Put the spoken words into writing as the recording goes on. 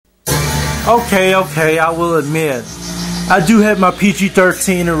Okay, I will admit, I do have my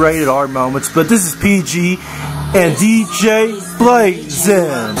PG-13 and rated R moments, but this is PG and DJ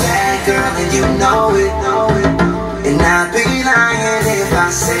Blazin. Bad girl, and you know it, and I'd be lying if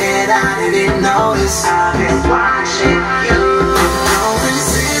I said I didn't notice. I've been watching you. Don't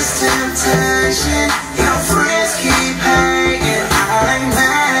resist temptation. Your friends keep hating. I ain't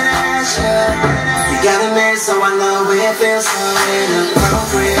mad at you. You got a man, so I know it feels so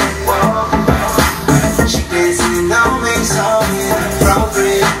inappropriate. She dancing on me, so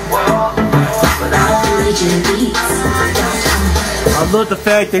inappropriate. But I need your beats. I love the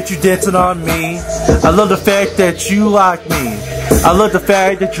fact that you're dancing on me. I love the fact that you like me. I love the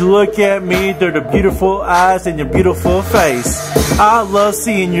fact that you look at me through the beautiful eyes and your beautiful face. I love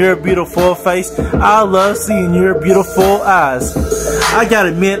seeing your beautiful face. I love seeing your beautiful eyes. I gotta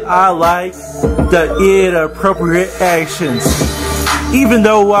admit, I like the inappropriate actions. Even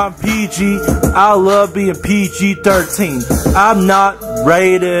though I'm PG, I love being PG-13. I'm not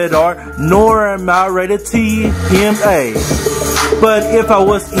rated R, nor am I rated TMA. But if I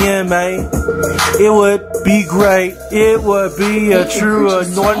was MA, it would be great. It would be a true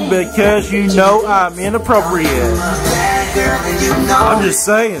anointing because you know I'm inappropriate. I'm just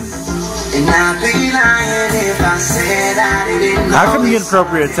saying. I can be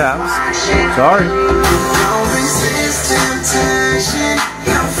inappropriate at times. Sorry.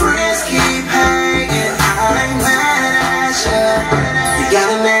 Your friends keep hating. I ain't mad at you. You got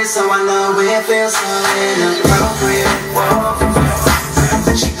a man, so I know it feels so inappropriate.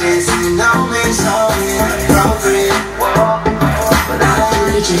 She dancing on me, so inappropriate. But I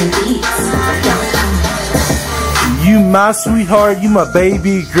need your beats. You my sweetheart, you my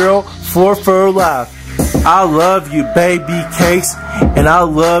baby girl for life. I love you baby cakes, and I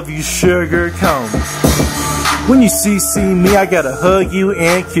love you sugar cones. When you see me, I gotta hug you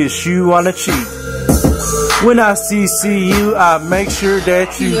and kiss you on the cheek. When I see you, I make sure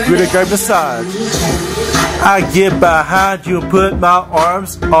that you get a great massage. I get behind you and put my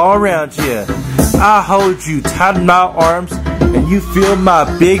arms all around you. I hold you tight in my arms and you feel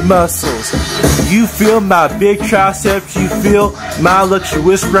my big muscles. You feel my big triceps, you feel my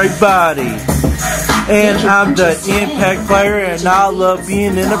luxurious great body. And I'm the impact player and I love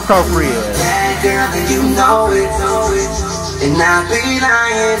being inappropriate. Girl, and you know it, and I'd be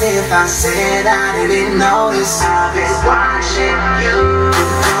lying if I said I didn't notice. I've been watching you.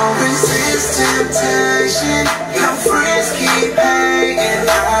 Don't resist temptation. Your friends keep hating.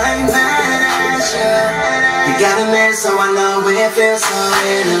 I ain't mad at you. You got a man, so I know it feels so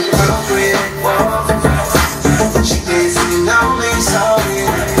inappropriate. She dancing on me, so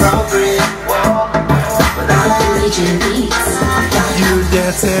inappropriate. But I need your beats. You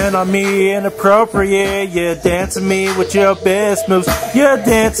dancing on me inappropriate. You're dancing me with your best moves. You're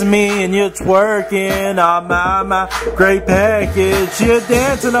dancing me and you're twerking on my great package. You're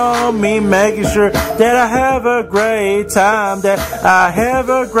dancing on me, making sure that I have a great time, that I have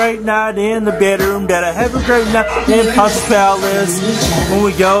a great night in the bedroom, that I have a great night in Poncho's Palace. When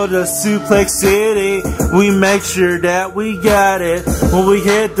we go to Suplex City, we make sure that we got it. When we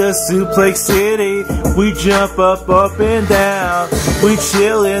hit the Suplex City, we jump up and down. We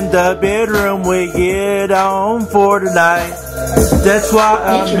chill in the bedroom, we get on for tonight. That's why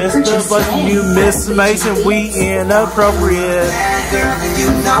I miss the Blazin, you miss Mason, we inappropriate. Bad girl, and you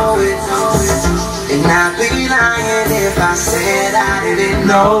know it, and I'd be lying if I said I didn't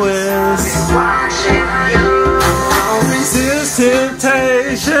know it. I've been watching you. Don't resist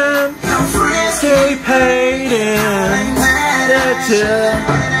temptation. Your friends keep hating. I ain't mad at you.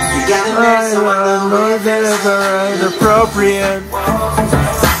 You got a man, so I know it feels so inappropriate.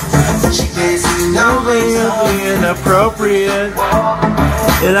 She dancing on me, so inappropriate.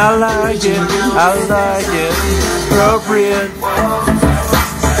 And I like it, appropriate.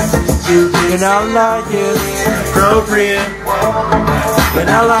 And I like it, appropriate. And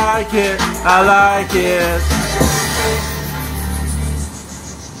I like it,